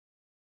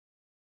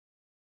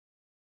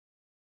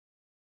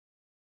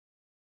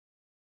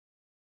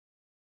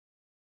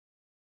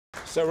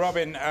So,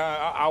 Robin,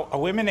 are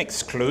women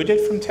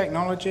excluded from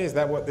technology? Is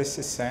that what this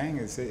is saying?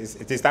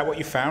 Is that what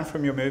you found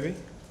from your movie?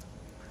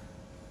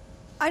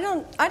 I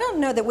don't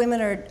know that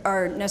women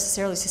are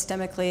necessarily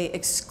systemically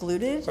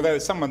excluded. Well,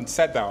 someone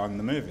said that on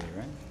the movie,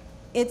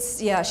 right?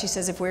 Yeah, she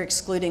says if we're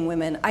excluding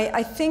women.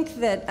 I think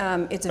that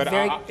it's a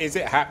very... Is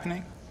it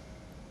happening?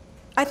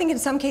 I think in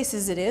some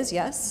cases it is,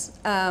 yes.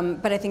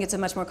 But I think it's a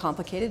much more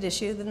complicated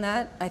issue than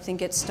that. I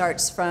think it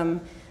starts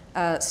from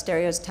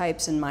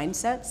stereotypes and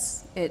mindsets.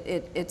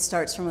 It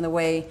starts from the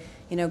way,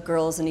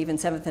 girls in even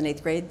 7th and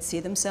 8th grade see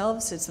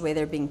themselves. It's the way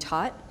they're being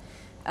taught.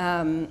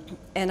 And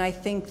I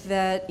think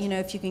that,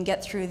 if you can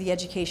get through the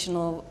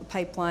educational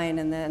pipeline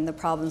and the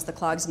problems, the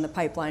clogs in the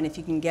pipeline, if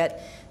you can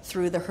get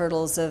through the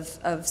hurdles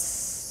of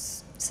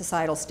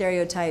societal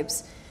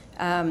stereotypes,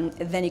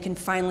 then you can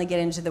finally get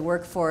into the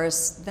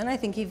workforce. Then I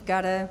think you've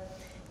got to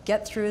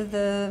get through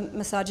the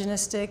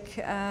misogynistic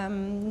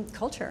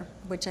culture,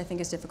 which I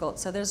think is difficult.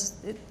 So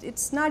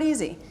it's not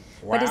easy,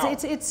 wow.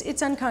 But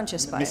it's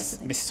unconscious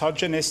bias.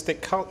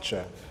 Misogynistic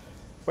culture.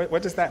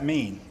 What does that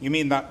mean? You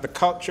mean that the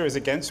culture is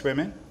against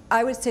women?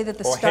 I would say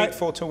that or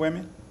hateful to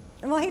women?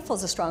 Well, hateful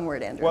is a strong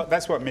word, Andrew. Well,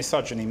 that's what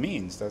misogyny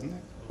means, doesn't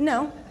it?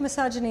 No,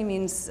 misogyny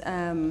means.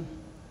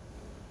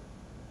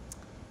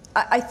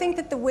 I think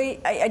that the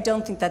way I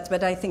don't think that's,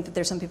 but I think that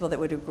there's some people that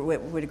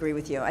would agree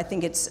with you. I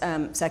think it's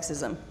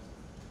sexism.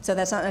 So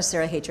that's not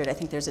necessarily hatred. I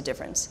think there's a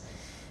difference.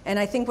 And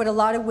I think what a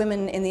lot of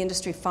women in the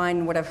industry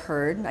find, what I've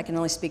heard, I can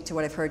only speak to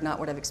what I've heard, not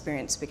what I've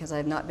experienced, because I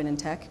have not been in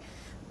tech,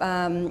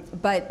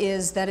 but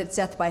is that it's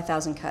death by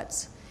 1,000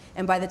 cuts.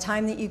 And by the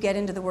time that you get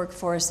into the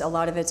workforce, a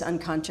lot of it's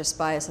unconscious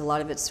bias, a lot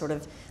of it's sort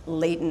of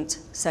latent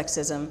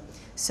sexism.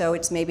 So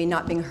it's maybe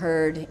not being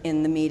heard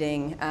in the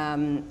meeting,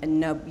 and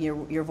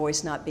your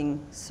voice not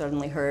being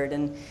suddenly heard.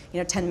 And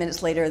 10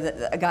 minutes later,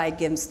 a guy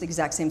gives the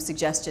exact same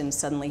suggestion.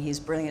 Suddenly, he's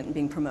brilliant and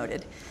being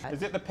promoted.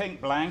 Is it the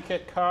pink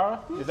blanket,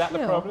 Cara? Is that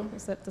the problem?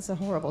 That's a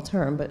horrible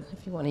term, but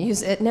if you want to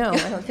use it, no,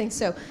 I don't think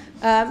so.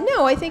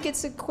 No, I think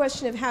it's a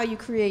question of how you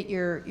create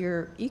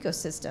your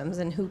ecosystems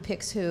and who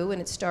picks who,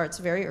 and it starts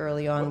very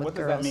early on with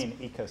girls. What does that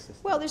mean,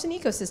 ecosystem? Well, there's an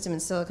ecosystem in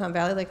Silicon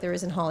Valley like there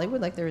is in Hollywood,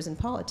 like there is in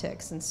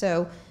politics, and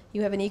so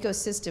you have an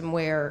ecosystem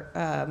where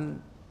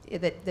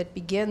that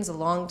begins a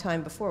long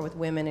time before with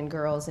women and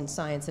girls in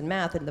science and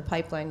math and the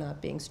pipeline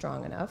not being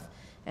strong enough,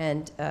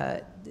 and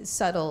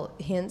subtle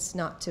hints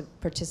not to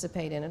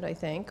participate in it, I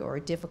think, or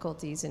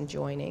difficulties in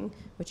joining,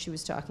 which she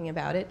was talking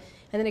about it.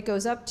 And then it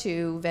goes up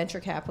to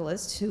venture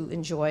capitalists who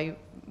enjoy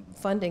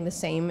funding the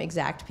same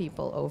exact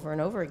people over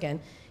and over again.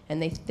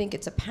 And they think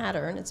it's a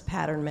pattern. It's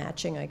pattern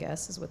matching, I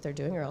guess, is what they're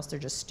doing, or else they're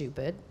just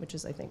stupid, which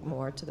is, I think,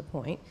 more to the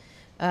point.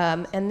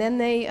 And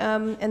then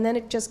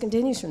it just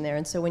continues from there.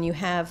 And so when you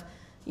have,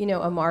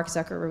 a Mark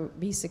Zuckerberg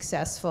be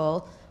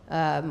successful,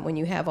 when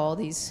you have all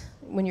these,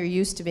 when you're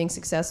used to being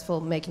successful,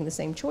 making the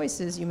same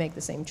choices, you make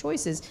the same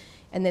choices,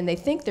 and then they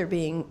think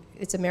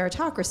it's a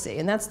meritocracy,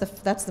 and that's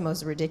the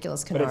most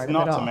ridiculous canard of it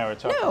all. But it's not a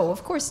meritocracy. No,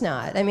 of course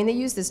not. I mean, they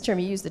use this term.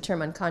 You use the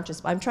term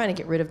unconscious. I'm trying to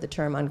get rid of the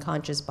term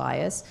unconscious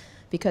bias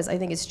because I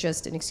think it's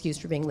just an excuse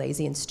for being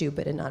lazy and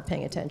stupid and not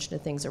paying attention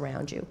to things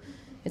around you.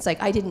 It's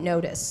like, I didn't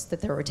notice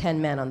that there were 10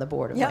 men on the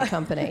board of my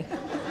company.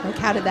 Like,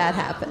 how did that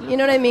happen? You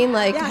know what I mean?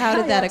 Like, how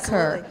did that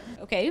occur?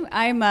 Okay,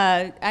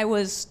 I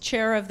was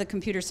chair of the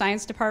computer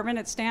science department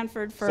at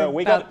Stanford for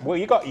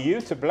you got you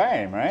to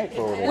blame, right?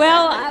 For all this.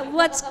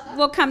 Well,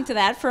 we'll come to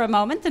that for a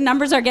moment. The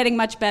numbers are getting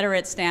much better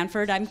at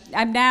Stanford.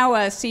 I'm now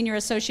a senior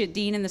associate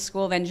dean in the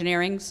School of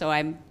Engineering, so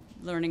I'm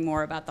learning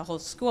more about the whole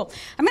school.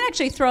 I'm going to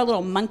actually throw a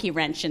little monkey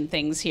wrench in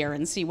things here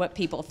and see what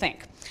people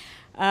think.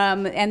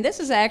 And this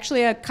is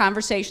actually a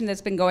conversation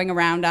that's been going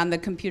around on the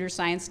computer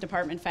science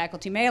department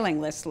faculty mailing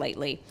list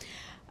lately.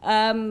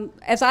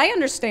 As I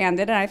understand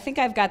it, and I think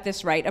I've got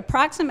this right,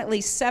 approximately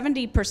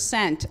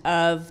 70%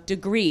 of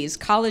degrees,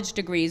 college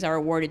degrees, are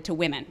awarded to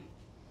women.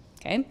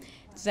 Okay?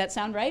 Does that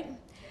sound right?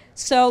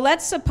 So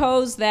let's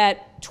suppose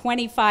that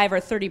 25 or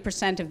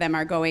 30% of them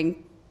are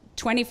going,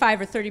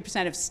 25 or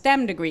 30% of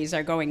STEM degrees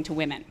are going to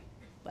women.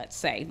 Let's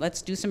say.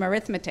 Let's do some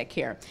arithmetic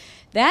here.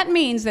 That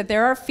means that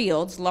there are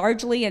fields,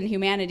 largely in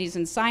humanities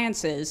and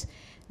sciences,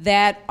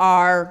 that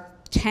are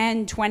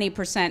 10,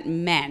 20%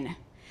 men.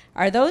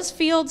 Are those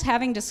fields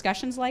having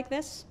discussions like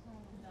this?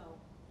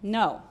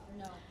 No.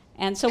 No.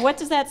 And so what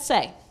does that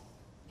say?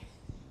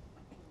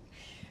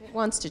 It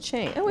wants to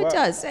change. Oh, it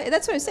does.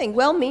 That's what I'm saying.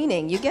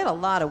 Well-meaning. You get a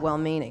lot of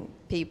well-meaning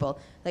people.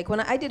 Like when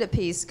I did a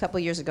piece a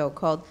couple years ago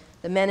called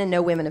The Men and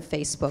No Women of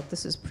Facebook.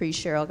 This was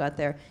pre-Cheryl got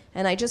there.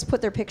 And I just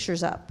put their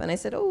pictures up. And I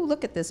said, oh,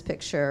 look at this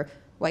picture.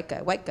 White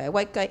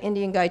guy,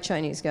 Indian guy,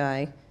 Chinese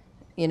guy,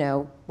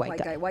 white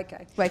guy.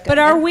 But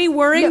are we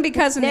worrying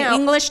because in the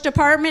English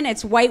department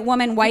it's white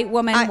woman, white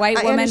woman,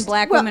 white woman,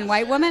 black woman,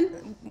 white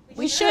woman?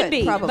 We should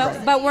be,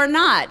 but we're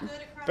not.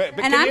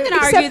 And I'm going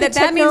to argue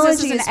that means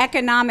this is an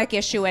economic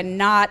issue and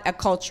not a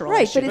cultural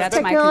issue. Right, but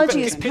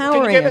technology is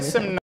powering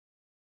everything.